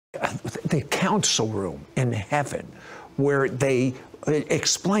the council room in heaven where they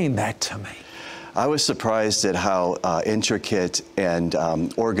explained that to me. I was surprised at how intricate and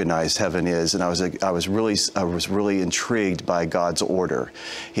organized heaven is, and I was really intrigued by God's order.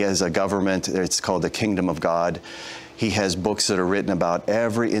 He has a government. It's called the Kingdom of God. He has books that are written about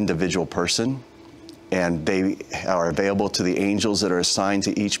every individual person, and they are available to the angels that are assigned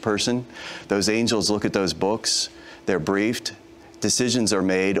to each person. Those angels look at those books. They're briefed. Decisions are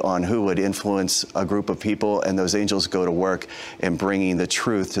made on who would influence a group of people, and those angels go to work in bringing the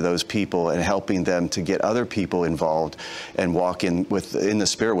truth to those people and helping them to get other people involved and walk in the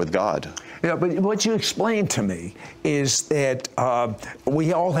Spirit with God. Yeah, but what you explained to me is that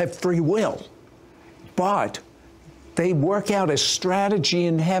we all have free will, but they work out a strategy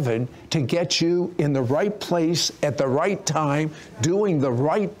in heaven to get you in the right place at the right time, doing the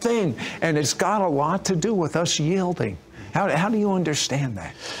right thing, and it's got a lot to do with us yielding. How do you understand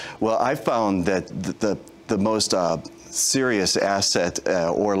that? Well, I found that the most serious asset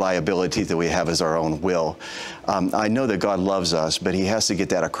or liability that we have is our own will. I know that God loves us, but He has to get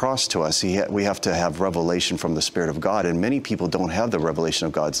that across to us. We have to have revelation from the Spirit of God, and many people don't have the revelation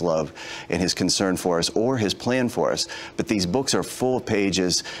of God's love and His concern for us or His plan for us. But these books are full of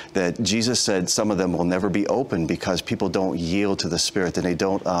pages that Jesus said some of them will never be opened because people don't yield to the Spirit and they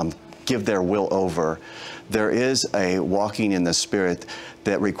don't give their will over. There is a walking in the Spirit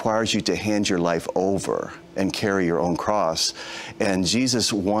that requires you to hand your life over and carry your own cross. And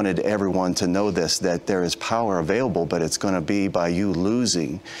Jesus wanted everyone to know this, that there is power available, but it's going to be by you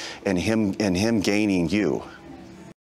losing and Him gaining you.